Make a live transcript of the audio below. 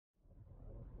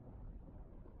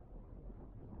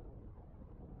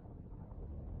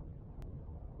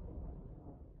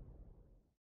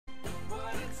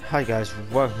Hi guys,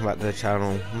 welcome back to the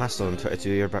channel. Mastodon22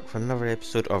 here, back for another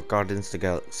episode of Guardians of the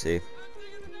Galaxy.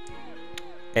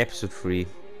 Episode 3,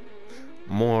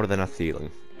 More Than a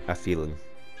Feeling.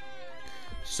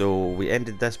 So we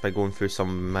ended this by going through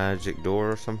some magic door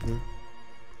or something.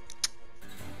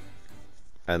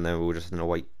 And then we were just in a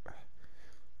white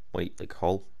like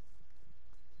hall.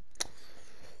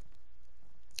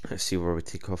 Let's see where we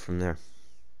take off from there.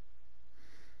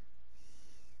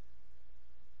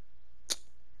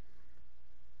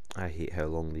 I hate how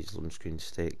long these load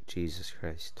screens take. Jesus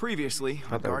Christ. Previously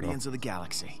on Guardians of the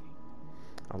Galaxy.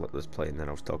 I'll let this play and then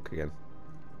I'll talk again.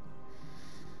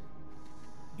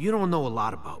 You don't know a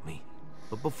lot about me,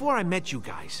 but before I met you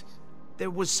guys, there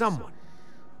was someone.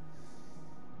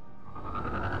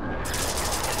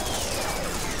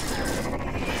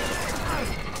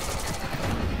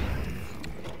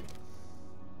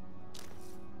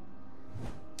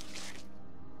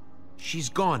 She's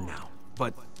gone now,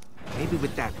 but maybe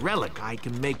with that relic I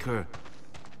can make her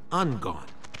ungone.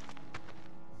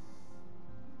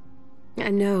 I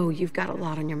know you've got a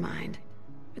lot on your mind,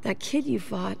 but that kid you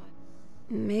fought,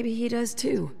 maybe he does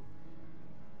too.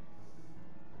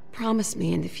 Promise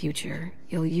me in the future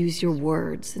you'll use your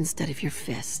words instead of your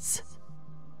fists.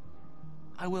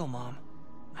 I will, Mom.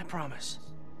 I promise.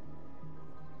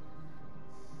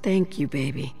 Thank you,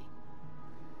 baby.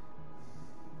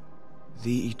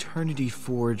 The Eternity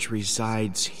Forge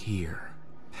resides here,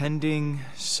 pending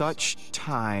such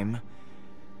time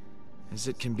as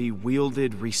it can be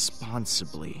wielded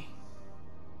responsibly.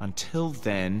 Until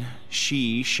then,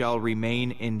 she shall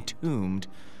remain entombed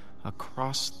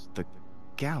across the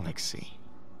galaxy.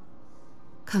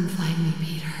 Come find me,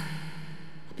 Peter.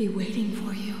 I'll be waiting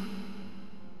for you.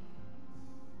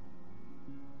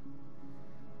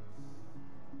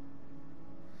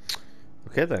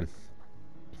 Okay then.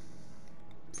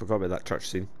 Forgot about that church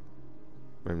scene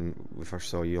when we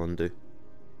first saw Yondu.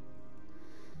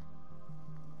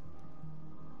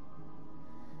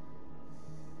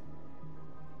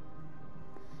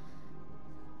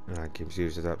 Game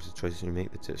series adapts the choices you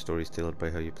make. The story is tailored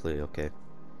by how you play. Okay.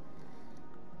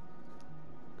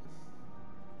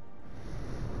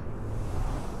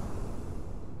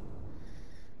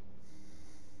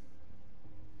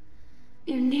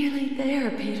 You're nearly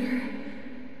there, Peter.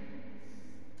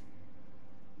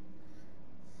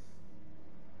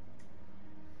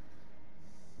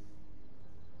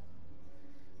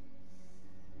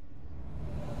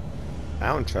 I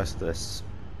don't trust this.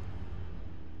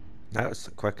 That's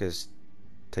the quickest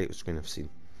title screen I've seen.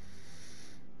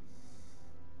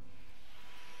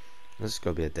 This is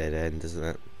gonna be a dead end, isn't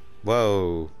it?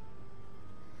 Whoa!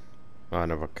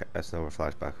 Oh, that's another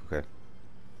flashback. Okay.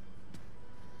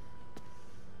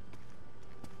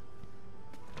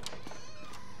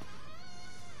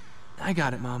 I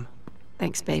got it, Mom.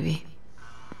 Thanks, baby.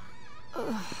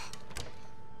 Ugh.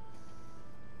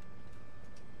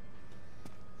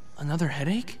 Another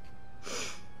headache?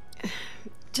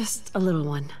 Just a little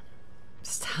one.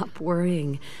 Stop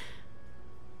worrying.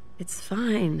 It's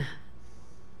fine.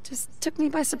 Just took me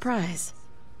by surprise.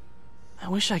 I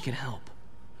wish I could help.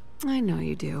 I know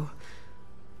you do.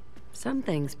 Some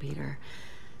things, Peter,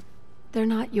 they're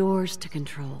not yours to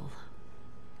control.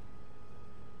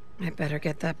 I better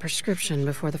get that prescription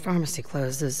before the pharmacy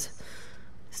closes.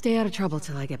 Stay out of trouble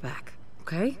till I get back,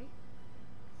 okay?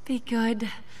 Be good.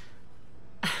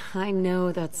 I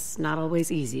know that's not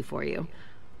always easy for you.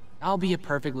 I'll be a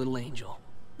perfect little angel.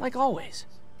 Like always.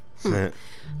 I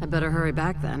better hurry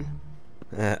back then.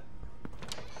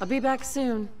 I'll be back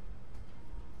soon.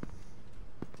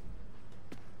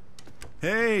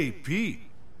 Hey, Pete.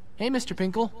 Hey, Mr.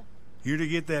 Pinkle. Here to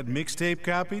get that mixtape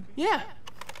copied? Yeah.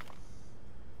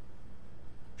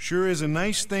 Sure is a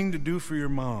nice thing to do for your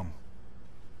mom.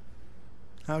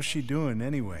 How's she doing,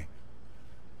 anyway?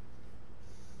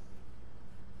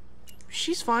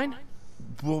 She's fine.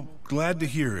 Well, glad to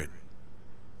hear it.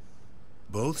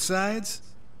 Both sides?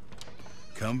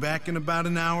 Come back in about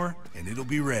an hour, and it'll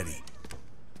be ready.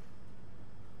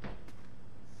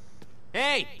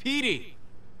 Hey, Petey!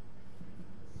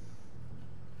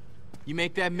 You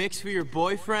make that mix for your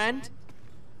boyfriend?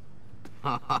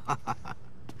 I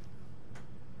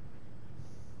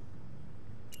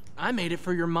made it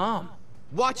for your mom.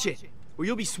 Watch it, or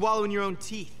you'll be swallowing your own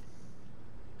teeth.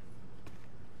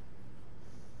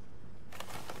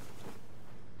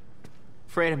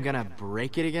 Afraid I'm gonna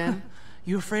break it again?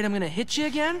 You afraid I'm gonna hit you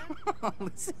again?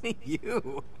 Listen to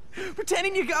you.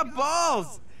 Pretending you got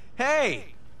balls!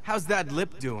 Hey, how's that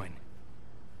lip doing?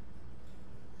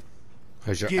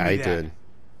 How's your Give me eye that. doing?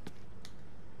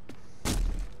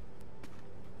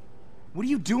 What are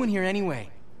you doing here anyway?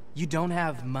 You don't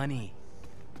have money.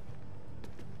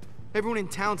 Everyone in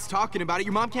town's talking about it.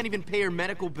 Your mom can't even pay her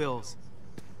medical bills.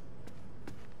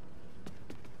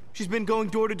 She's been going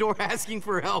door to door asking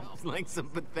for help, like some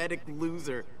pathetic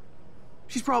loser.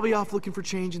 She's probably off looking for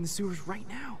change in the sewers right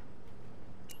now.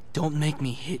 Don't make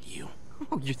me hit you.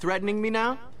 Oh, you're threatening me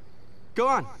now? Go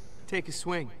on, take a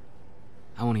swing.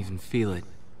 I won't even feel it.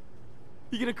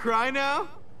 You gonna cry now?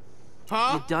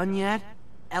 Huh? You done yet?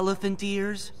 Elephant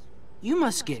ears? You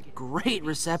must get great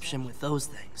reception with those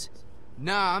things.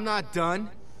 Nah, I'm not done.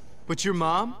 But your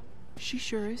mom? She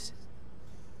sure is.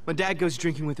 My dad goes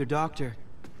drinking with her doctor.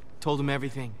 Told him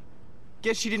everything.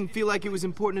 Guess she didn't feel like it was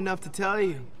important enough to tell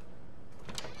you.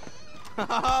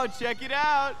 Oh, check it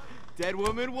out! Dead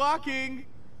woman walking!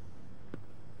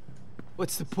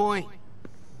 What's the point?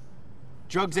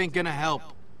 Drugs ain't gonna help.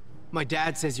 My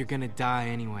dad says you're gonna die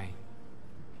anyway.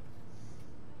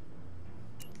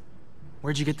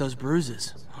 Where'd you get those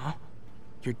bruises, huh?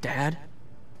 Your dad?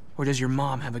 Or does your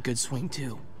mom have a good swing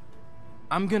too?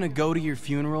 I'm gonna go to your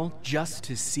funeral just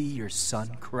to see your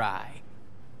son cry.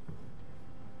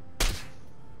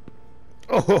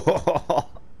 Oh.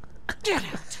 Get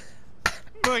out!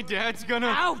 My dad's gonna...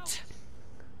 Out!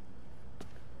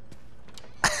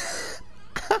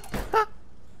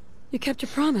 You kept your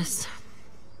promise.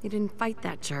 You didn't fight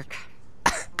that jerk.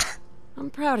 I'm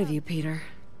proud of you, Peter.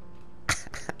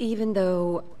 Even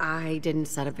though I didn't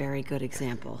set a very good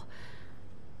example.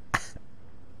 The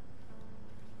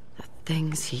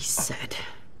things he said.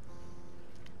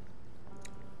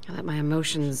 I let my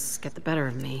emotions get the better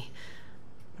of me.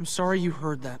 I'm sorry you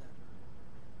heard that.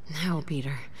 No,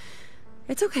 Peter.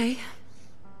 It's okay.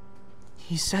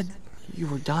 He said you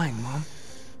were dying, Mom.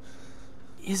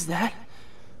 Is that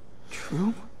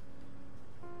true?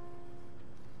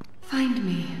 Find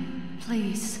me,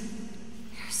 please.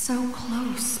 You're so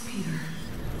close, Peter.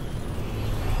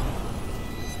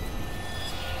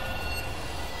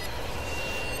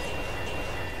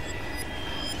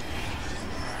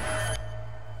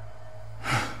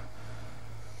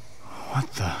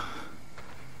 What the?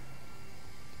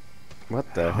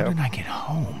 What the How hell? did I get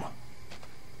home?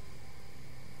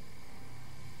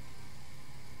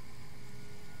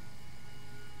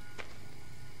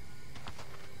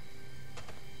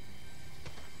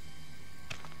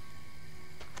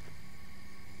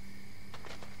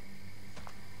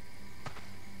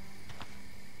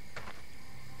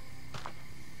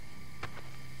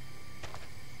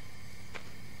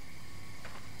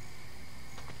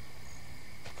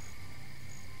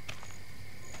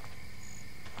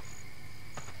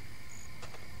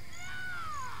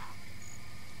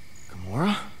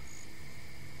 Gamora?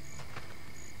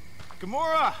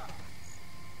 Gamora!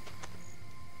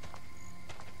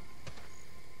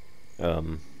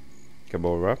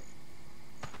 Gamora.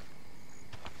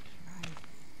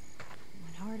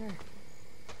 One harder.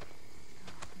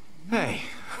 Hey.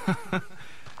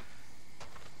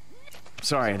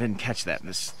 Sorry, I didn't catch that.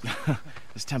 This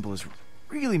this temple is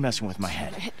really messing with my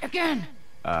head. Hit again!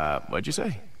 What'd you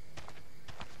say?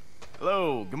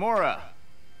 Hello, Gamora.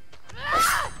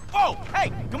 Whoa! Hey,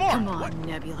 Gamora! Come on,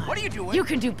 Nebula. What are you doing? You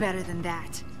can do better than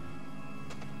that.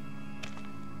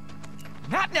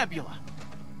 Not Nebula.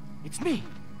 It's me,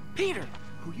 Peter,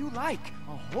 who you like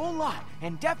a whole lot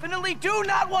and definitely do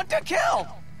not want to kill.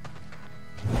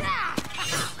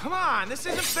 Come on, this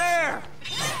isn't fair.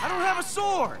 I don't have a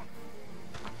sword.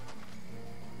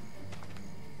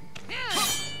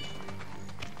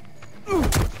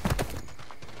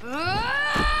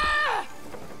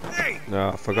 Hey!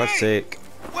 No, for God's sake.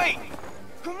 Wait!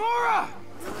 Gamora!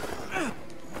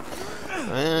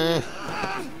 Eh.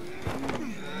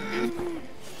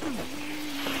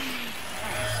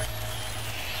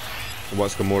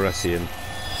 What's Gamora saying?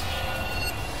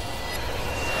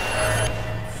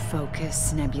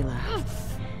 Focus, Nebula.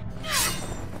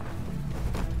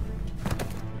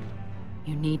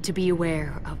 You need to be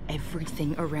aware of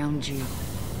everything around you.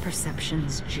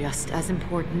 Perception's just as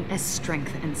important as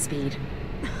strength and speed.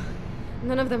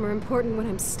 None of them are important when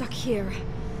I'm stuck here.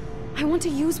 I want to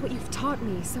use what you've taught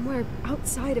me somewhere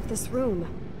outside of this room.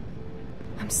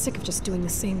 I'm sick of just doing the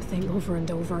same thing over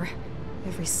and over,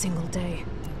 every single day.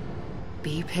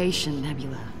 Be patient,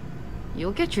 Nebula.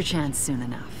 You'll get your chance soon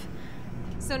enough.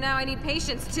 So now I need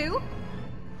patience too?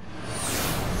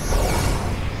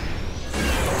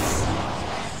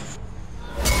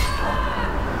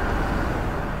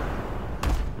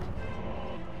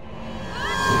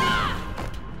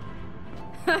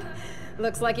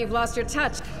 Looks like you've lost your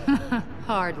touch.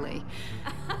 Hardly.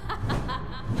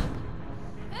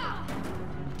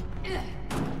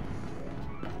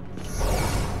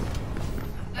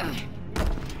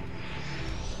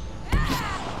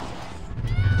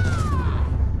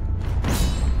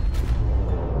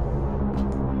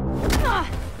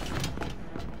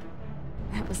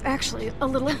 was actually a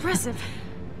little impressive.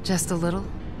 Just a little?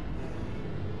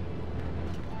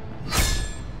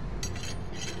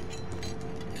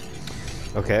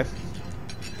 Okay.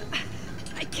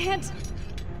 I can't.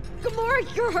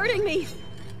 Gamora, you're hurting me.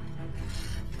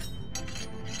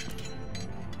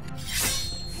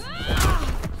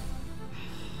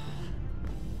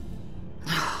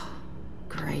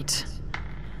 Great.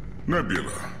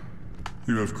 Nebula,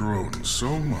 you have grown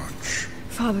so much.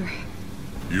 Father.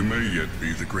 You may yet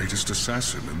be the greatest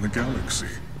assassin in the galaxy.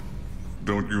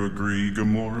 Don't you agree,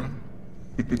 Gamora?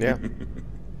 Yeah.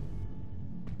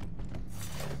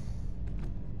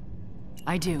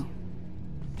 I do.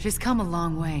 She's come a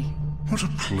long way. What a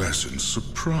pleasant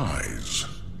surprise.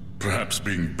 Perhaps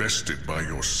being bested by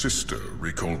your sister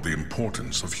recalled the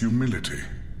importance of humility.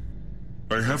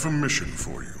 I have a mission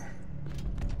for you.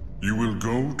 You will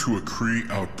go to a Kree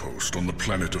outpost on the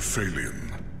planet of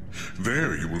Phalion.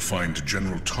 There you will find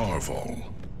General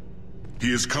Tarval.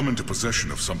 He has come into possession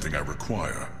of something I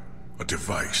require. A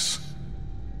device.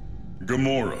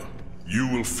 Gamora, you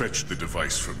will fetch the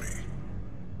device for me.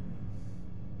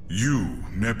 You,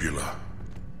 Nebula,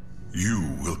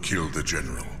 you will kill the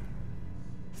General.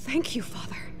 Thank you,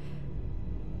 Father.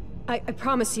 I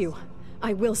promise you,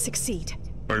 I will succeed.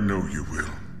 I know you will,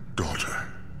 daughter.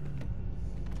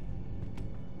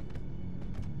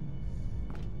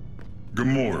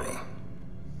 Gamora,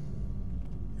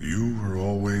 you were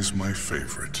always my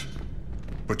favorite,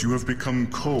 but you have become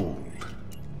cold,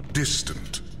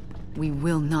 distant. We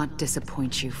will not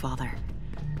disappoint you, Father.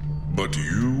 But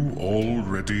you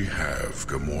already have,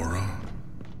 Gamora.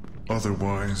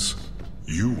 Otherwise,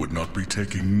 you would not be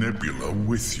taking Nebula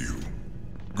with you.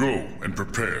 Go and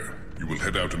prepare. You will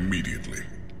head out immediately.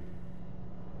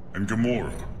 And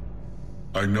Gamora,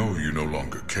 I know you no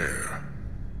longer care,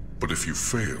 but if you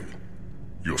fail,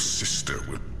 your sister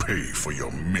will pay for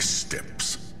your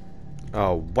missteps.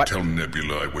 Oh, what? Tell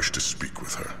Nebula I wish to speak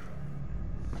with her.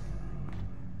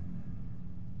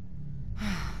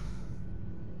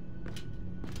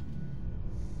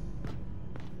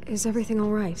 Is everything all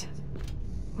right?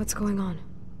 What's going on?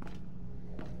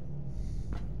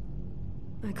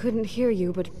 I couldn't hear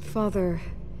you, but Father...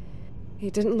 he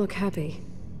didn't look happy.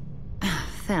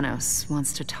 Thanos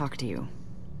wants to talk to you.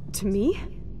 To me?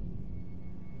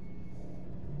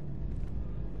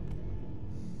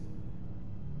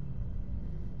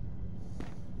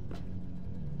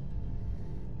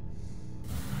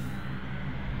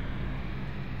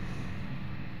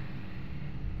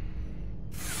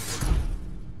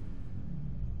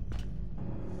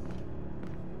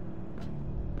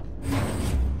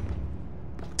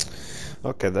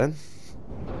 Okay then.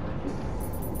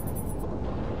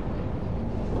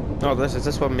 Oh, is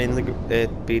this one mainly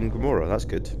being Gamora? That's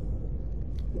good.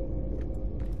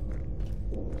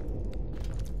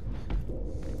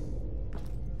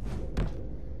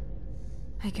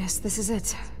 I guess this is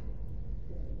it.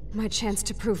 My chance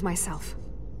to prove myself.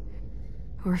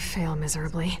 Or fail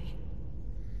miserably.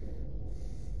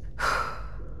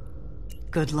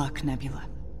 Good luck, Nebula.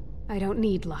 I don't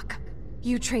need luck.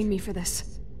 You trained me for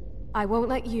this. I won't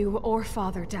let you or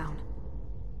Father down.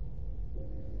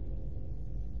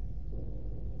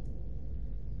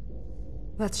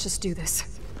 Let's just do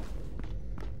this.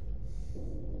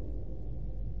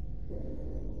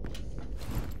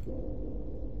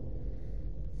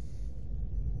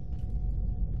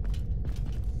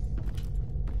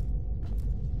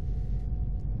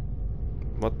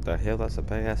 What the hell? That's a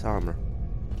big ass armor.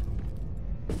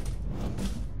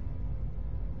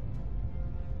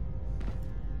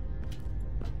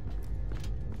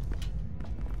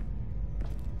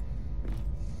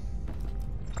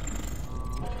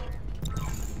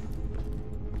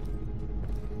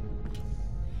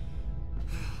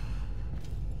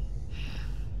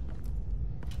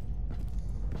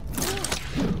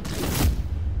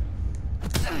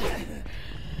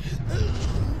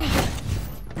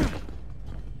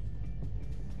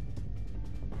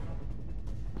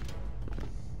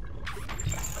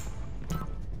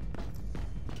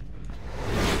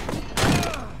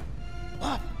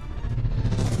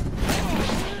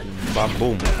 Bam,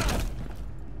 boom.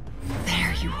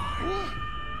 There you are.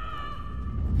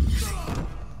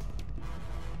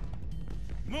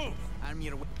 Move! I'm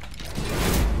here to...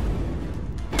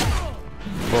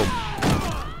 Boom.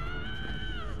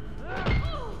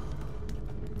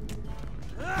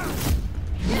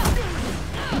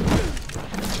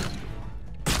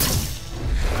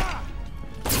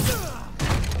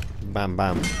 Bam,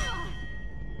 bam.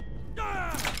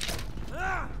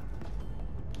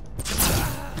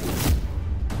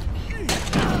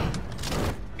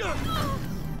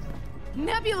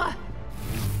 Nebula!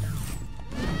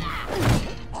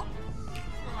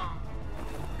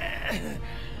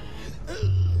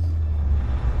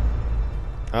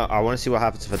 I want to see what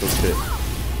happens if I don't do it.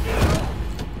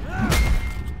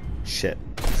 Shit.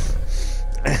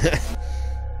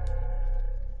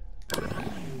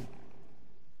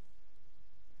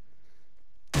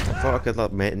 I thought I could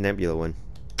let Nebula win.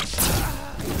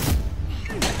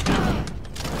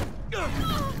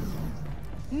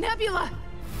 Nebula!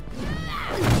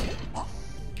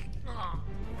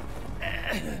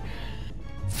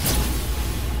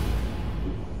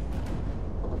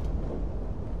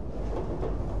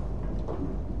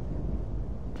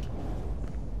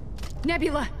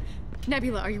 Nebula!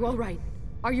 Nebula, are you all right?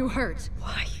 Are you hurt?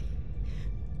 Why?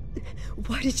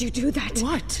 Why did you do that?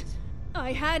 What?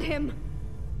 I had him.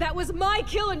 That was my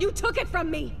kill and you took it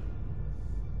from me.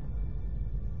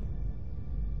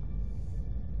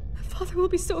 Father will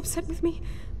be so upset with me.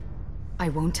 I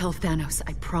won't tell Thanos,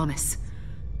 I promise.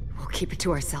 We'll keep it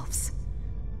to ourselves.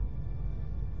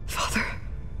 Father.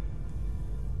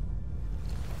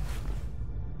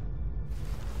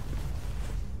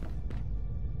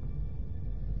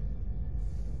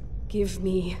 Give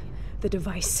me the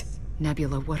device.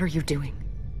 Nebula, what are you doing?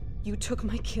 You took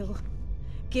my kill.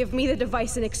 Give me the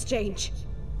device in exchange.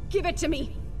 Give it to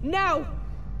me, now!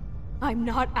 I'm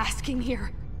not asking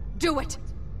here. Do it!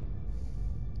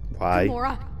 Why?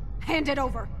 Gamora, hand it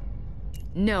over.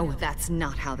 No, that's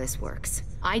not how this works.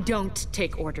 I don't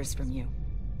take orders from you.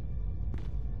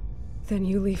 Then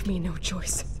you leave me no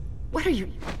choice. What are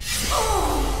you...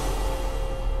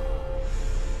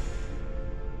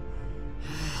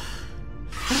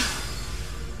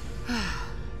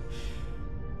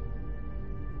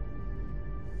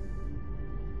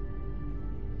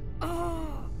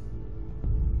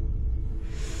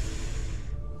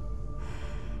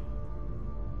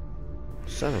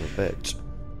 Son of a bitch.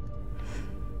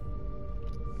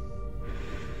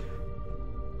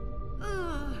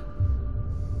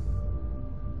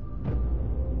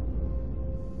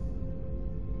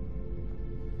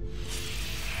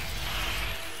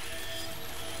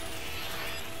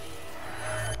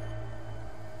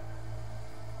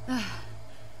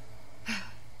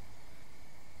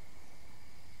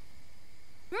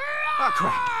 Oh,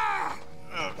 crap.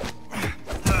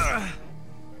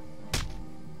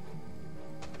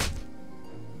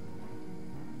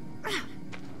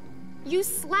 You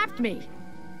slapped me!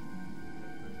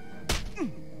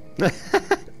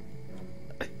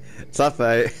 Tough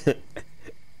out.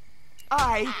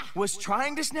 I was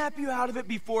trying to snap you out of it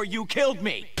before you killed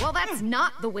me. Well, that's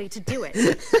not the way to do it.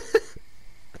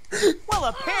 Well,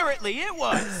 apparently it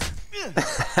was.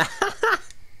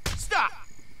 Stop.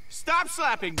 Stop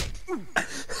slapping me.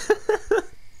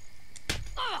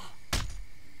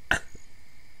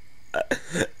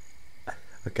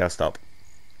 Okay, I'll stop.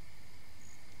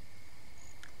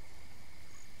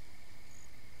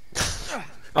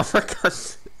 Oh my god.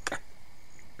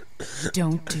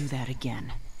 Don't do that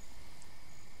again.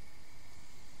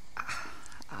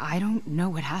 I don't know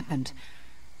what happened.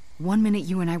 One minute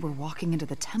you and I were walking into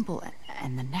the temple,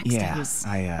 and the next I was...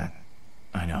 I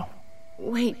know.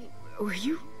 Wait, were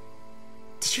you...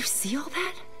 Did you see all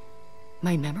that?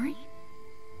 My memory?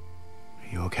 Are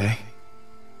you okay?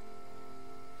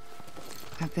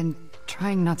 I've been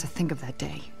trying not to think of that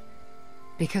day.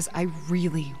 Because I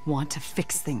really want to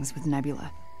fix things with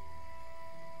Nebula.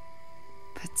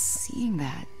 But seeing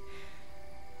that...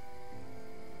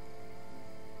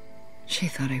 She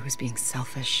thought I was being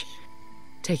selfish.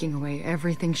 Taking away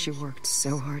everything she worked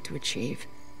so hard to achieve.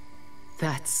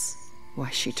 That's why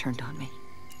she turned on me.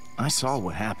 I saw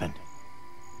what happened.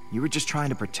 You were just trying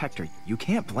to protect her. You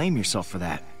can't blame yourself for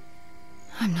that.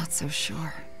 I'm not so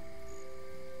sure.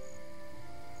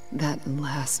 That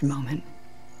last moment,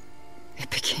 it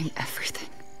became everything.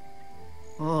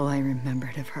 All I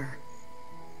remembered of her.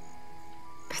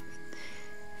 But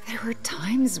there were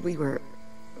times we were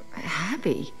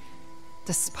happy.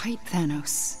 Despite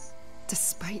Thanos.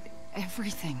 Despite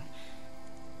everything.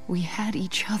 We had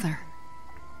each other.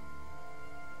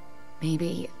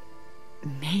 Maybe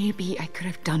I could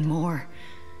have done more.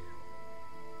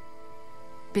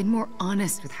 Been more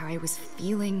honest with how I was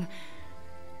feeling.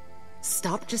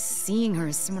 Stop just seeing her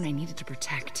as someone I needed to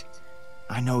protect.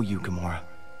 I know you, Gamora.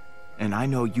 And I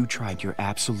know you tried your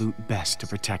absolute best to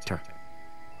protect her.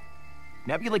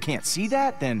 Nebula can't see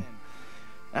that, then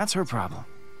that's her problem.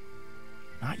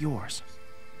 Not yours.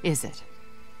 Is it?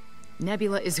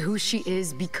 Nebula is who she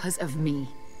is because of me.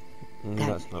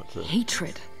 That's not true.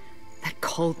 Hatred, that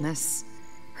coldness,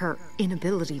 her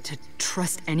inability to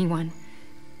trust anyone.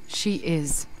 She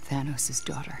is Thanos'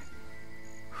 daughter.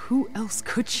 Who else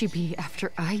could she be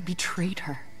after I betrayed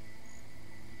her?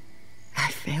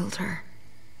 I failed her.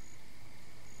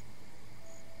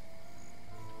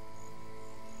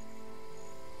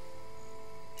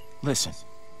 Listen,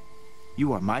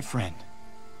 you are my friend.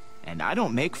 And I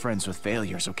don't make friends with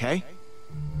failures, okay?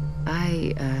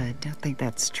 I, don't think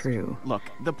that's true. Look,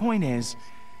 the point is,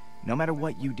 no matter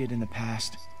what you did in the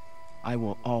past, I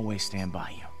will always stand by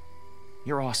you.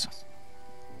 You're awesome.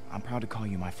 I'm proud to call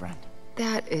you my friend.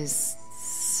 That is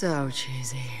so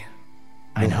cheesy.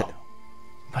 I know,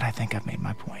 but I think I've made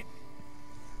my point.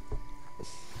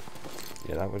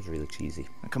 Yeah, that was really cheesy.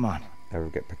 Now, come on. I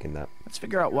regret picking that. Let's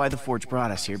figure out why the Forge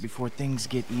brought us here before things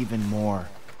get even more...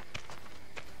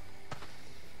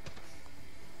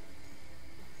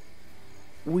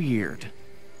 weird.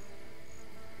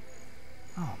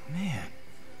 Oh, man.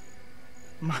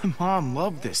 My mom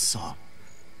loved this song.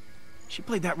 She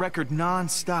played that record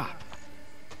non-stop.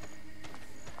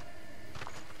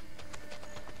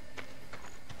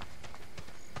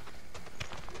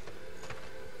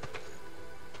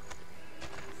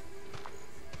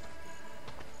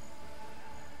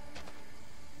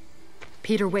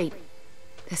 Peter, wait.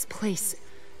 This place...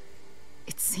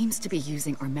 it seems to be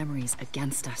using our memories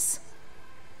against us.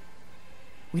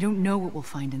 We don't know what we'll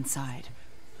find inside,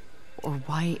 or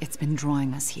why it's been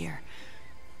drawing us here.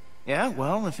 Yeah,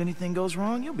 well, if anything goes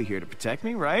wrong, you'll be here to protect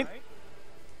me, right?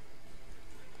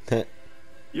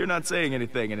 You're not saying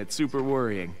anything, and it's super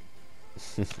worrying.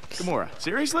 Gamora,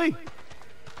 seriously?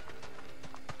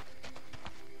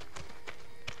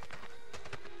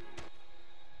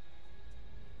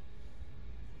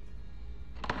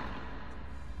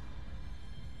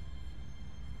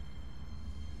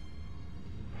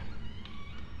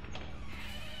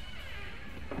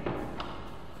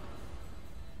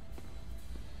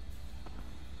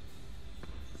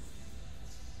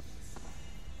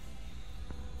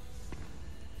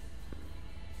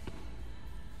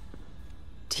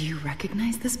 Do you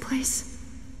recognize this place?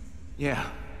 Yeah.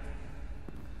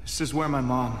 This is where my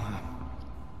mom...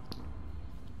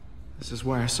 this is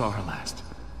where I saw her last.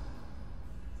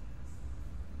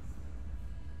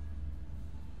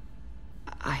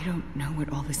 I don't know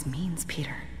what all this means,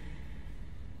 Peter.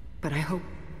 But I hope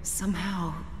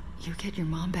somehow you get your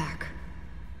mom back.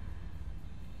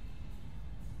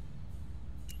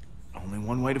 Only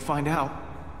one way to find out.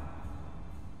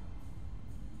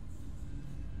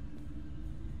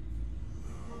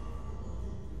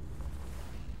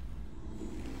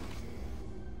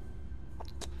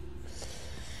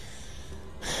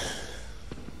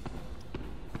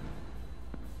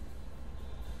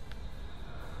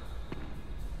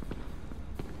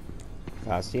 If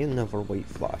I see another white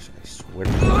flash, I swear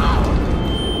to God.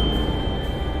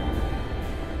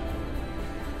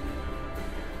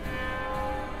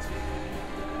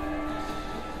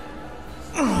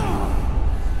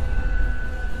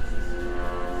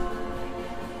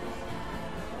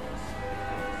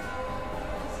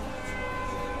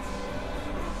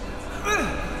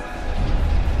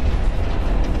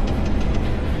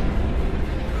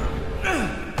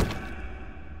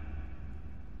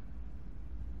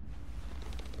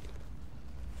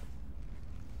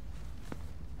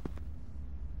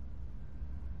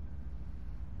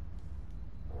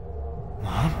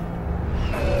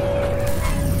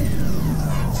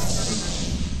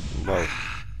 Whoa.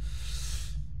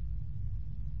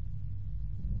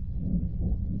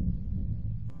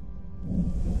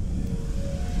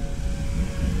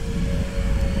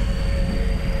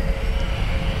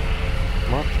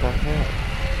 What the hell?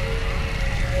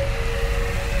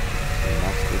 The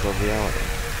Masters of Reality.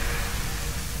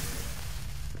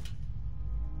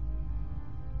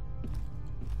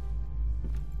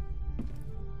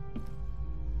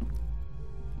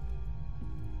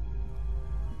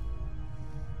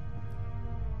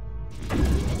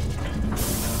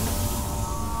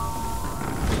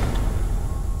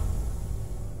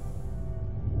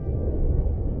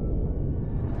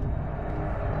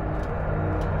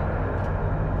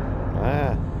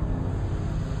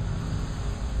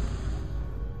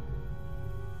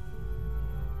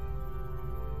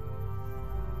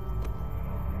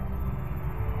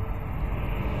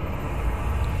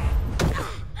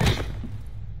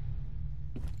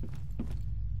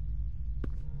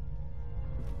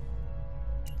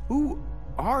 Who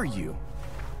are you?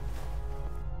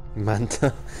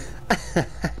 Manta.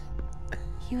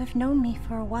 You have known me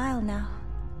for a while now.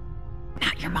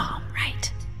 Not your mom,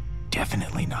 right?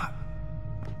 Definitely not.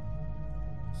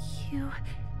 You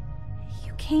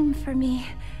came for me.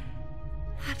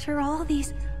 After all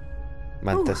these...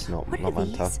 Mantis, Ooh, not what are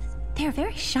Manta. these? They're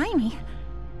very shiny.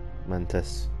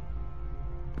 Mantis.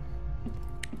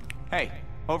 Hey,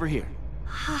 over here.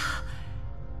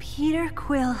 Peter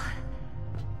Quill.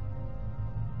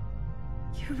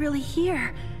 You're really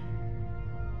here.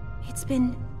 It's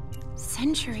been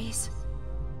centuries.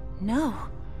 No,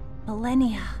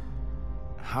 millennia.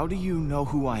 How do you know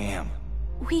who I am?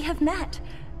 We have met.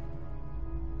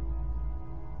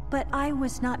 But I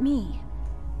was not me.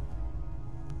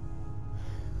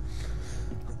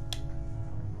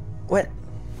 What?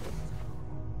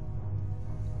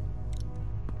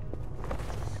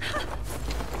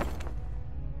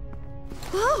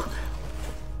 Whoa!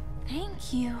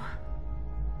 Thank you.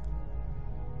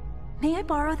 May I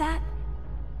borrow that?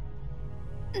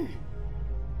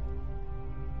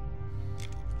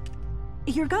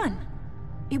 Your gun.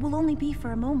 It will only be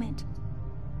for a moment.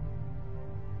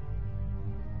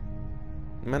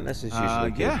 Mantis is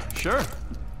usually good. Yeah, sure.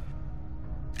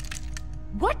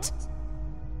 What?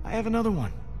 I have another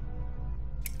one.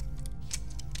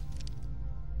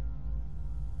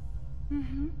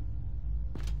 Mm-hmm.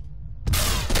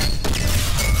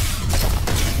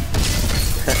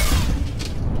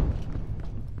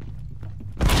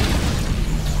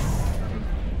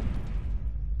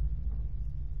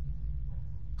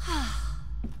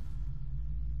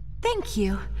 Thank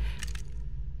you.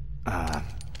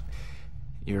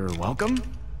 You're welcome?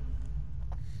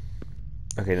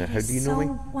 Okay, now how do you know me?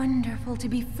 It is so wonderful to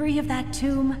be free of that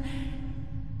tomb.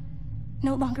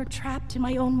 No longer trapped in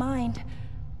my own mind.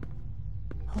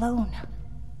 Alone.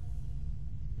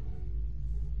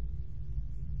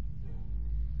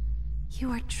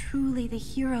 You are truly the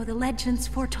hero the legends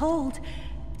foretold.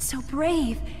 So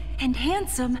brave and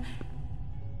handsome.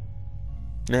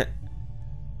 Nah.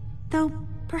 Though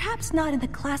perhaps not in the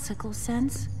classical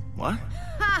sense. What?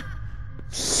 Ha!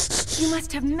 You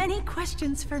must have many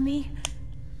questions for me.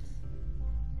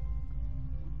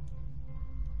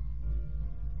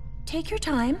 Take your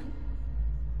time.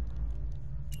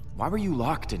 Why were you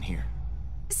locked in here?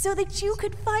 So that you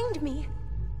could find me.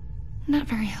 Not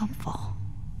very helpful.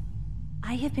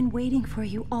 I have been waiting for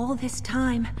you all this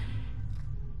time.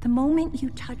 The moment you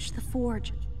touched the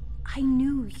forge, I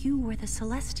knew you were the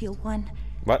Celestial One.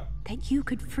 What? That you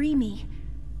could free me.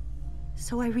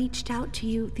 So I reached out to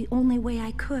you the only way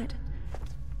I could.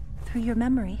 Through your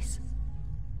memories.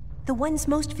 The ones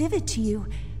most vivid to you.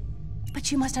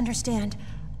 But you must understand,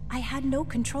 I had no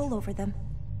control over them.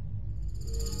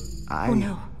 Oh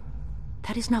no.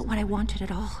 That is not what I wanted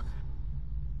at all.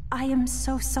 I am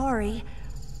so sorry.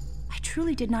 I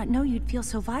truly did not know you'd feel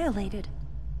so violated.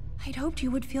 I'd hoped you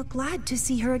would feel glad to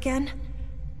see her again.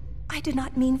 I did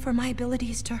not mean for my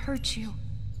abilities to hurt you.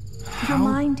 Your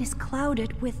mind is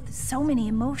clouded with so many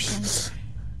emotions,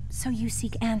 so you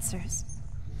seek answers.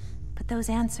 But those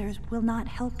answers will not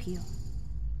help you.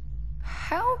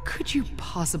 How could you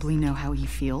possibly know how he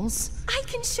feels? I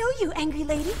can show you, angry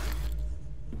lady.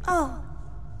 Oh,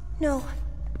 no.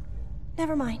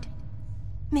 Never mind.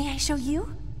 May I show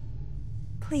you?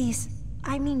 Please,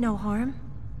 I mean no harm.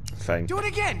 Fine. Do it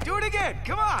again! Do it again!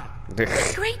 Come on!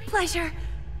 Great pleasure.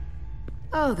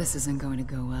 Oh, this isn't going to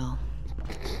go well.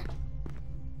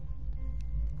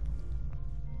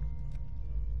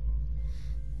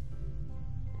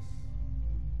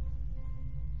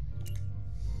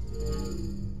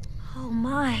 Oh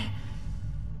my.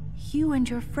 You and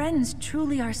your friends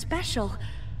truly are special.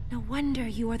 No wonder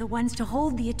you are the ones to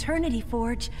hold the Eternity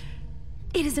Forge.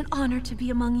 It is an honor to be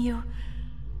among you.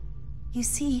 You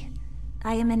see,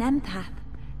 I am an empath.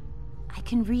 I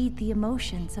can read the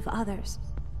emotions of others.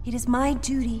 It is my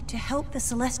duty to help the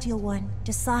Celestial One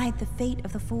decide the fate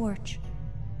of the Forge.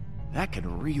 That could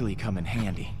really come in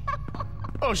handy.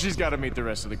 Oh, she's got to meet the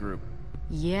rest of the group.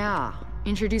 Yeah,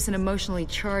 introduce an emotionally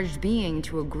charged being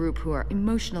to a group who are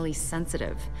emotionally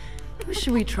sensitive. Who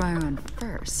should we try on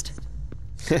first?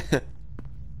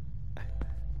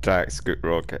 Drax, Groot,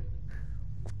 Rocket.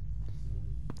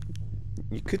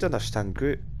 You could understand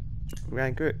Groot.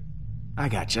 Ryan Groot. I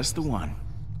got just the one.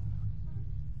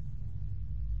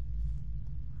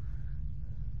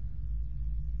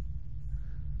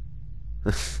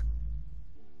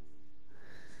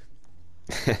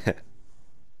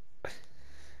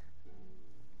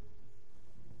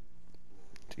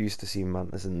 Used to see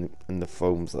Mantis in the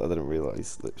films that I didn't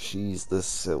realise that she's this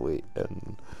silly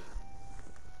in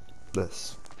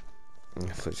this. I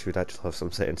thought she would actually have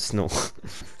some set in snow.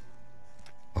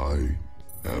 I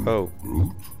am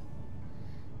Groot.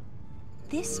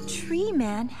 This tree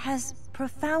man has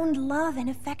profound love and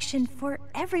affection for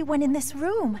everyone in this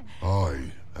room.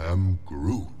 I am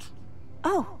Groot.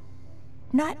 Oh,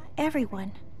 not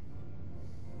everyone.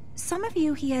 Some of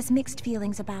you he has mixed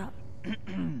feelings about.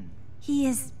 He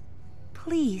is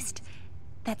pleased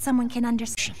that someone can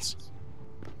understand.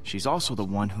 She's also the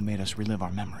one who made us relive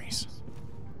our memories.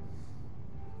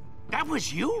 That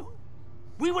was you?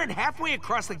 We went halfway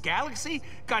across the galaxy,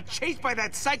 got chased by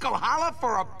that psycho Hala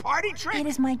for a party trick? It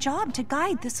is my job to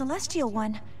guide the Celestial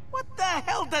One. What the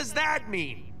hell does that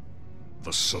mean?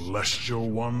 The Celestial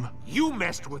One? You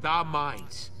messed with our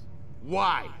minds.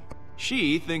 Why?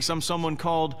 She thinks I'm someone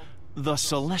called the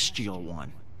Celestial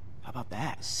One. How about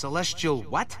that? Celestial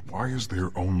what? Why is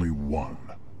there only one?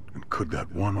 And could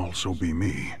that one also be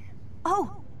me?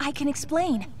 Oh, I can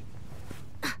explain.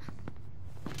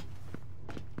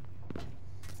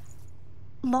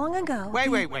 Long ago...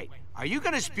 Wait. Are you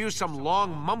gonna spew some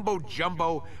long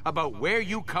mumbo-jumbo about where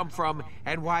you come from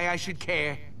and why I should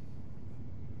care?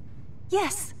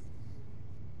 Yes.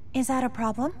 Is that a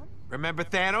problem? Remember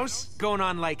Thanos? Going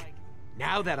on like,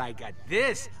 now that I got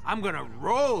this, I'm gonna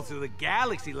roll through the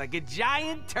galaxy like a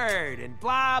giant turd and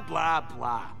blah, blah,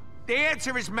 blah. The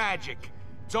answer is magic.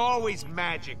 It's always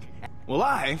magic. Well,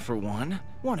 I, for one,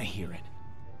 want to hear it.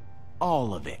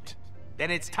 All of it.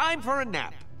 Then it's time for a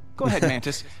nap. Go ahead,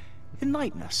 Mantis.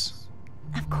 Enlighten us.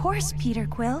 Of course, Peter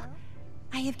Quill.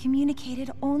 I have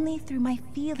communicated only through my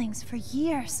feelings for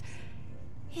years.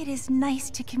 It is nice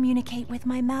to communicate with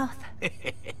my mouth.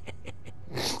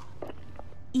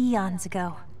 Eons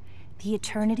ago, the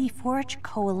Eternity Forge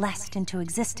coalesced into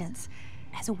existence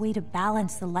as a way to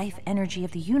balance the life energy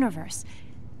of the universe.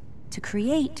 To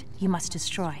create, you must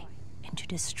destroy. And to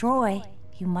destroy,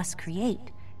 you must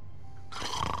create.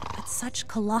 But such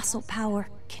colossal power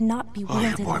cannot be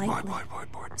wielded lightly.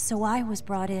 So I was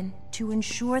brought in to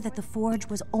ensure that the Forge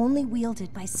was only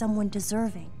wielded by someone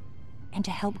deserving, and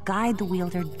to help guide the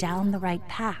wielder down the right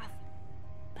path.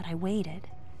 But I waited,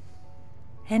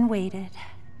 and waited.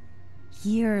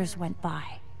 Years went by.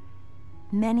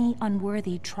 Many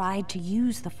unworthy tried to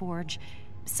use the Forge.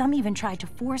 Some even tried to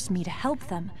force me to help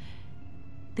them.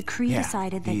 The Kree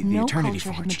decided that no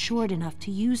culture had matured enough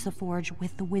to use the Forge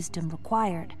with the wisdom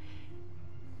required.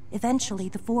 Eventually,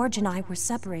 the Forge and I were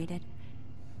separated,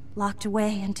 locked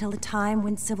away until a time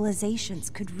when civilizations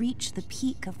could reach the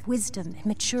peak of wisdom and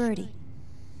maturity.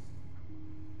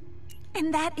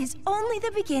 And that is only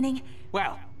the beginning.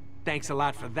 Well, thanks a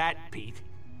lot for that, Pete.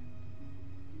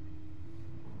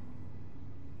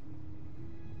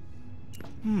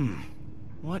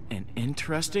 What an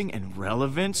interesting and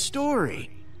relevant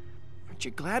story. Aren't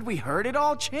you glad we heard it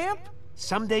all, champ?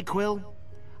 Someday, Quill,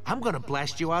 I'm gonna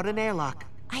blast you out an airlock.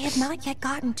 I have not yet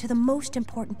gotten to the most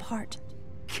important part.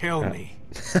 Kill me.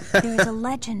 There is a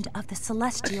legend of the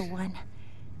Celestial One,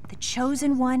 the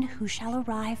chosen one who shall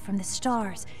arrive from the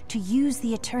stars to use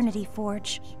the Eternity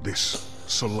Forge. This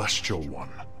Celestial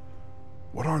One.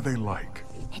 What are they like?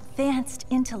 Advanced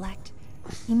intellect,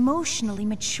 emotionally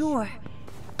mature,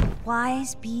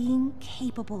 wise being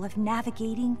capable of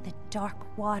navigating the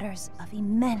dark waters of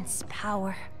immense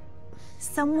power.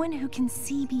 Someone who can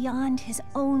see beyond his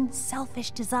own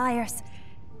selfish desires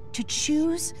to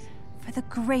choose for the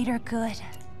greater good.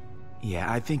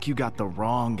 Yeah, I think you got the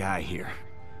wrong guy here.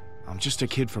 I'm just a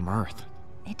kid from Earth.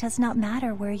 It does not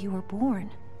matter where you were born.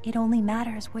 It only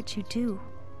matters what you do.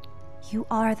 You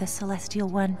are the Celestial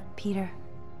One, Peter.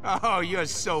 Oh, you're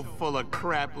so full of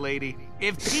crap, lady.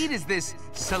 If Pete is this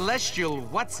celestial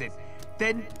what's-it,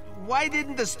 then why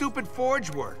didn't the stupid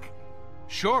Forge work?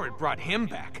 Sure, it brought him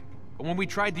back. But when we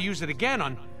tried to use it again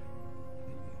on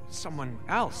someone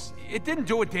else, it didn't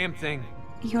do a damn thing.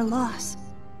 Your loss.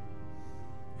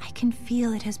 I can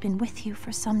feel it has been with you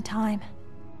for some time.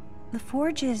 The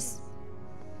Forge is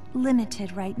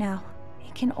limited right now.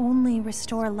 It can only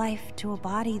restore life to a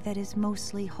body that is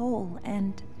mostly whole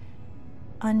and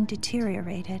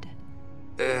undeteriorated.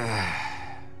 I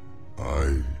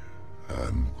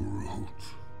am Groot.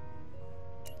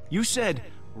 You said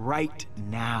right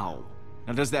now.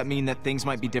 Now, does that mean that things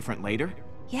might be different later?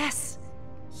 Yes.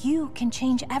 You can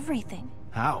change everything.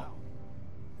 How?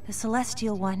 The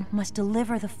Celestial One must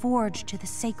deliver the Forge to the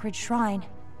sacred shrine.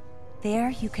 There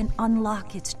you can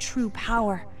unlock its true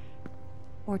power,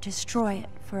 or destroy it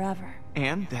forever.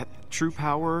 And that true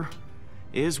power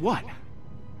is what?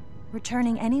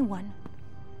 Returning anyone,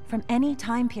 from any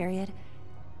time period,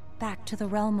 back to the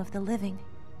realm of the living.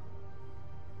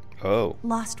 Oh.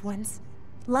 Lost ones,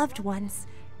 loved ones,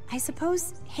 I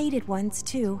suppose hated ones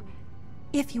too,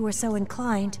 if you were so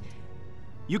inclined.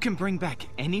 You can bring back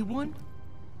anyone?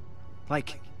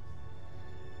 Like,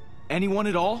 anyone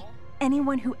at all?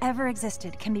 Anyone who ever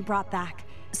existed can be brought back,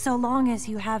 so long as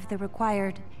you have the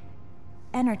required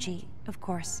energy, of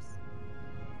course.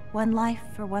 One life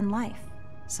for one life.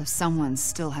 So someone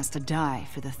still has to die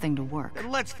for the thing to work.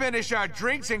 Then let's finish our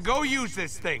drinks and go use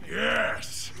this thing.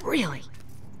 Yes! Really?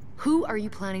 Who are you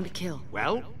planning to kill?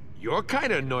 Well, you're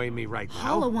kind of annoying me right now.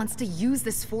 Hala wants to use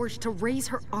this forge to raise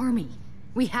her army.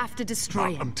 We have to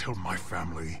destroy Not it. until my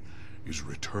family is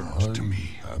returned to me.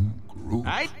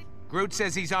 Right? Groot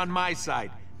says he's on my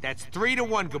side. That's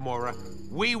 3-1,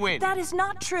 Gamora. We win. That is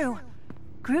not true.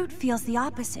 Groot feels the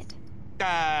opposite.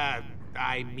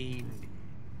 I mean...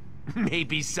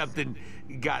 maybe something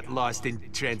got lost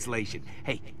in translation.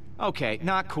 Hey. Okay,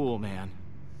 not cool, man.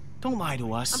 Don't lie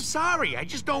to us. I'm sorry, I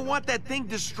just don't want that thing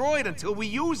destroyed until we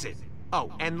use it.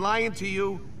 Oh, and lying to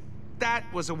you,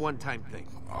 that was a one-time thing.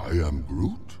 I am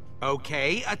Groot?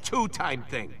 Okay, a 2-time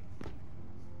thing.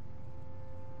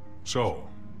 So,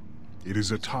 it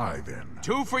is a tie then.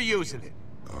 2 for using it.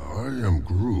 I am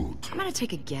Groot. I'm gonna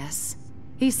take a guess.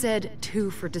 He said 2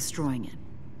 for destroying it.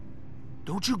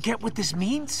 Don't you get what this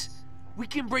means? We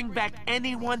can bring back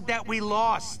anyone that we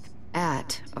lost.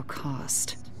 At a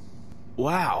cost.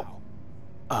 Wow.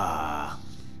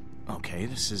 Okay,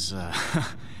 this is,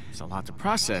 it's a lot to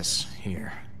process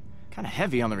here. Kind of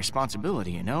heavy on the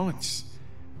responsibility, you know?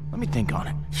 Let me think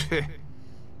on it.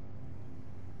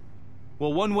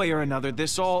 Well, one way or another,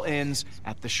 this all ends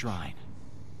at the shrine.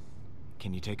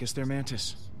 Can you take us there,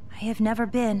 Mantis? I have never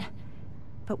been,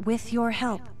 but with your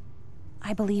help,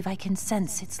 I believe I can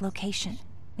sense its location.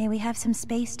 May we have some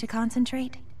space to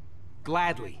concentrate?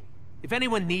 Gladly. If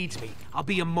anyone needs me, I'll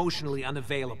be emotionally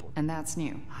unavailable. And that's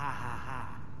new. Ha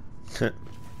ha ha.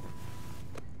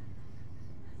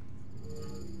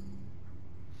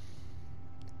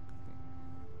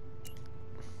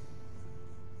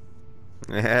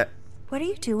 What are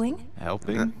you doing?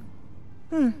 Helping?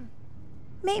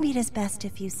 Maybe it is best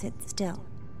if you sit still.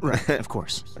 Right, of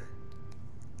course.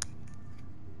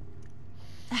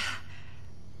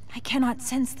 I cannot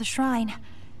sense the shrine.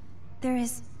 There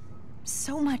is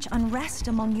so much unrest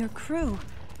among your crew.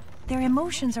 Their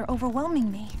emotions are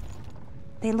overwhelming me.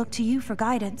 They look to you for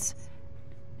guidance.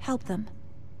 Help them.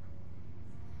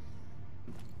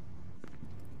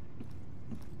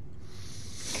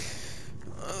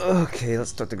 Okay,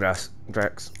 let's talk to Drax.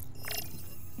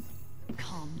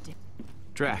 Calm down.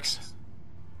 Drax,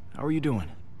 how are you doing?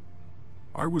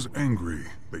 I was angry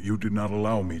that you did not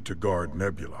allow me to guard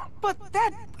Nebula. But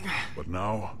that... But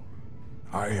now,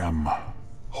 I am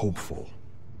hopeful.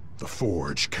 The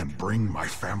Forge can bring my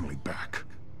family back,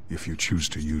 if you choose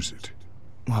to use it.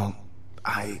 Well,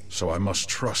 So I must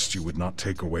trust you would not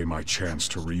take away my chance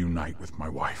to reunite with my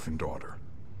wife and daughter.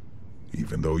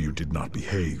 Even though you did not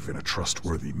behave in a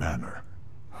trustworthy manner.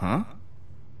 Huh?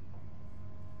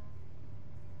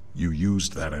 You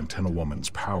used that antenna woman's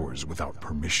powers without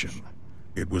permission.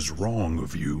 It was wrong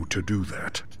of you to do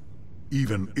that.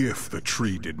 Even if the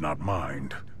tree did not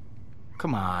mind.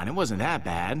 Come on, it wasn't that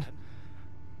bad.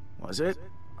 Was it?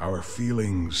 Our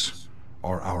feelings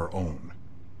are our own.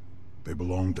 They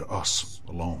belong to us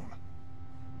alone.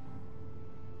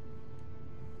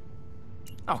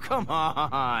 Oh, come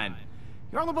on.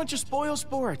 You're all a bunch of spoil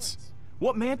sports.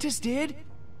 What Mantis did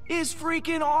is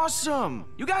freaking awesome.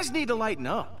 You guys need to lighten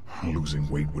up. Losing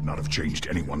weight would not have changed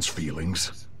anyone's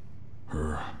feelings.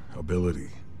 Her ability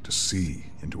to see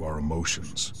into our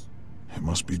emotions. It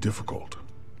must be difficult.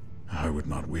 I would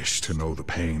not wish to know the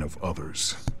pain of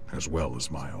others, as well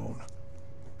as my own.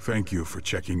 Thank you for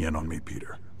checking in on me,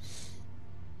 Peter.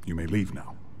 You may leave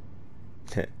now.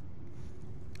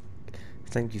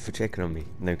 Thank you for checking on me.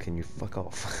 Now can you fuck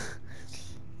off?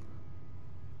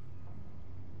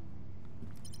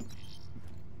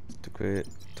 Great,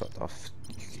 talked off.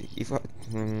 I wish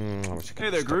I could Hey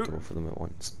there, Groot. talk to both of them at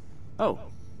once. Oh.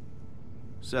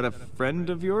 Is that a friend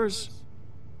of yours?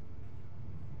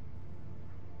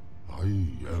 I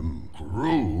am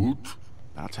Groot.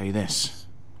 I'll tell you this.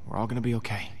 We're all gonna be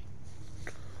okay.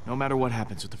 No matter what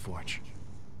happens with the Forge.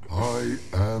 I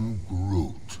am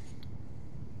Groot.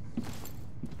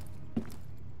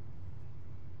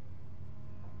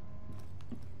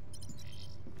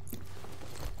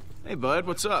 Hey, bud,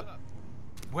 what's up?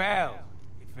 Well,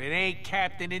 if it ain't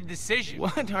Captain Indecision.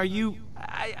 What are you...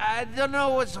 I don't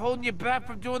know what's holding you back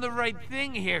from doing the right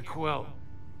thing here, Quill.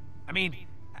 I mean,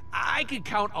 I can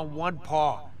count on one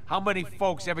paw how many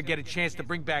folks ever get a chance to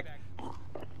bring back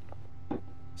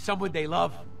someone they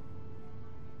love.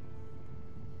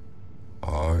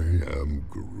 I am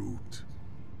Groot.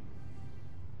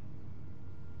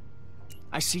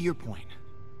 I see your point.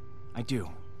 I do.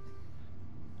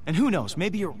 And who knows,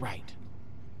 maybe you're right.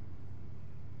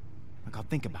 Look, I'll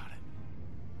think about it.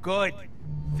 Good.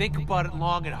 Think about it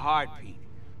long and hard, Pete.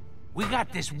 We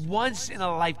got this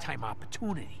once-in-a-lifetime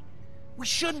opportunity. We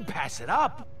shouldn't pass it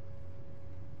up.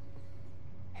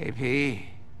 Hey, P.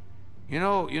 You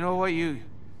know what you...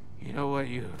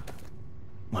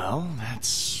 Well,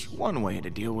 that's one way to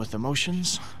deal with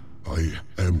emotions. I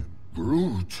am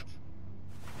Groot.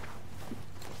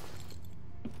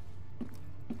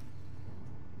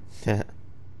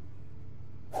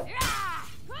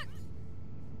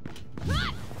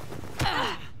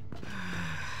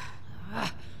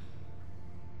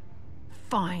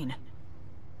 Fine.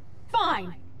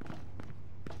 Fine!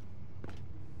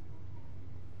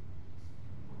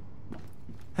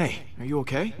 Hey, are you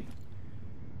okay?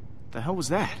 The hell was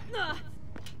that?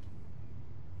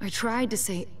 I tried to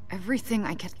say everything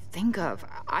I could think of.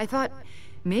 I thought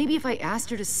maybe if I asked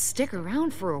her to stick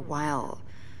around for a while.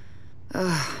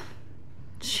 Ugh.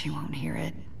 She won't hear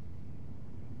it.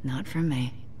 Not from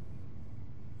me.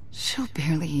 She'll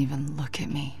barely even look at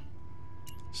me.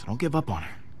 So don't give up on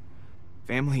her.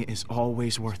 Family is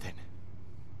always worth it.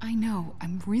 I know,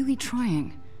 I'm really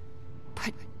trying.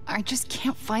 But I just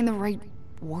can't find the right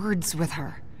words with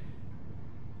her.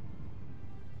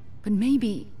 But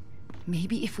maybe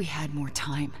if we had more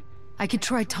time, I could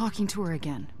try talking to her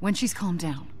again, when she's calmed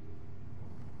down.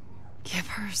 Give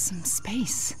her some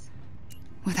space,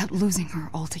 without losing her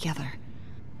altogether.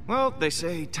 Well, they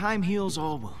say time heals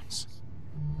all wounds.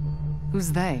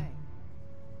 Who's they?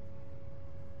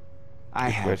 I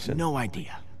have no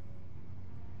idea.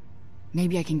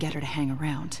 Maybe I can get her to hang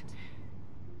around.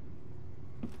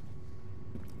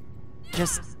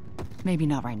 Just maybe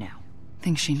not right now.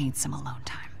 Think she needs some alone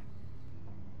time.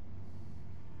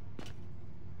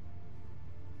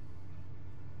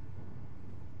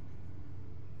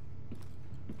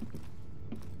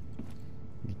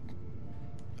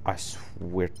 I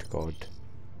swear to God.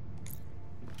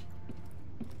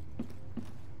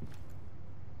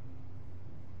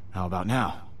 How about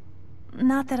now?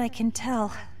 Not that I can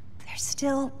tell. There's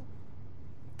still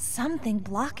something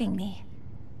blocking me.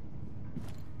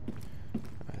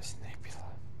 It's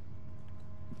Nebula.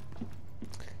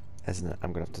 Isn't it?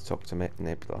 I'm gonna have to talk to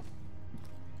Nebula.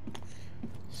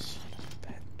 Son of a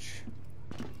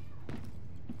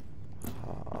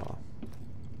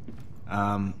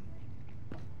bitch.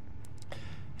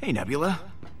 Hey, Nebula.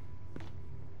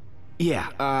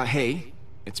 Yeah, hey,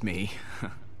 it's me.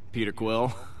 Peter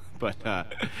Quill. But,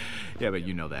 yeah, but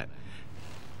you know that.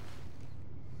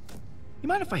 You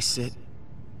mind if I sit?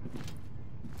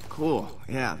 Cool.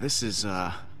 Yeah, this is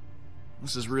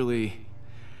really...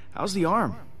 How's the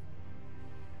arm?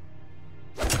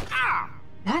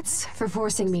 That's for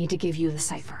forcing me to give you the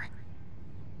cipher.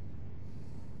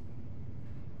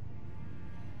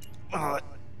 Well, at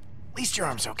least your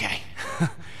arm's okay.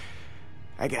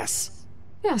 I guess.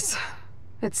 Yes,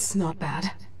 it's not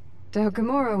bad. Doubt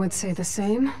Gamora would say the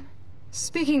same.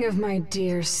 Speaking of my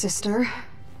dear sister,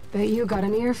 bet you got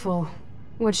an earful.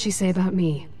 What'd she say about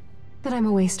me? That I'm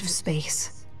a waste of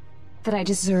space. That I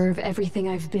deserve everything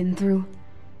I've been through.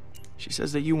 She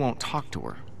says that you won't talk to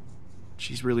her.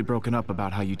 She's really broken up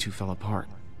about how you two fell apart.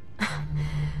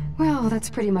 Well, that's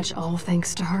pretty much all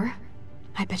thanks to her.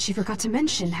 I bet she forgot to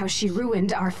mention how she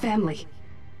ruined our family.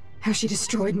 How she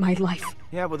destroyed my life.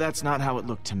 Yeah, well, that's not how it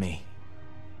looked to me.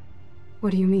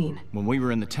 What do you mean? When we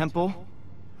were in the temple,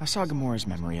 I saw Gamora's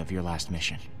memory of your last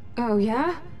mission. Oh,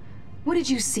 yeah? What did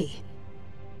you see?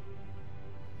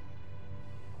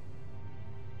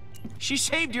 She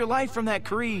saved your life from that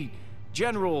Kree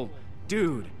general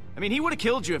dude. I mean, he would have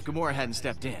killed you if Gamora hadn't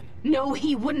stepped in. No,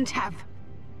 he wouldn't have.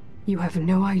 You have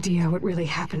no idea what really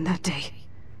happened that day.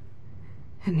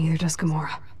 And neither does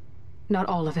Gamora. Not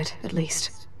all of it, at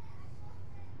least.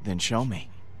 Then show me.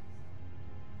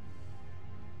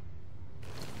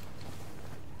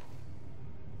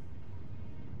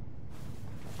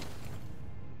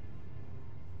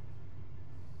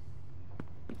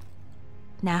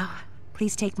 Now,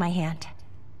 please take my hand.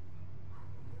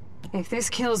 If this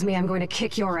kills me, I'm going to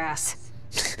kick your ass.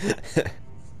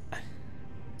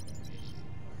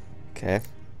 Okay.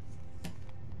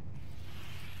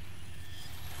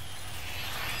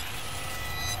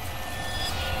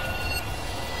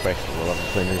 Question we'll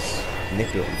have playing as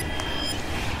Nebula.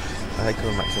 I like how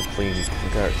I'm actually playing the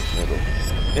character's Nebula.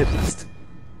 At least.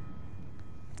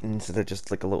 Instead of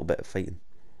just like a little bit of fighting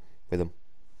with him.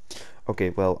 Okay,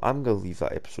 well, I'm going to leave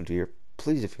that episode here.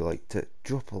 Please, if you liked it,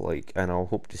 drop a like, and I'll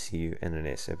hope to see you in the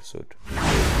next episode.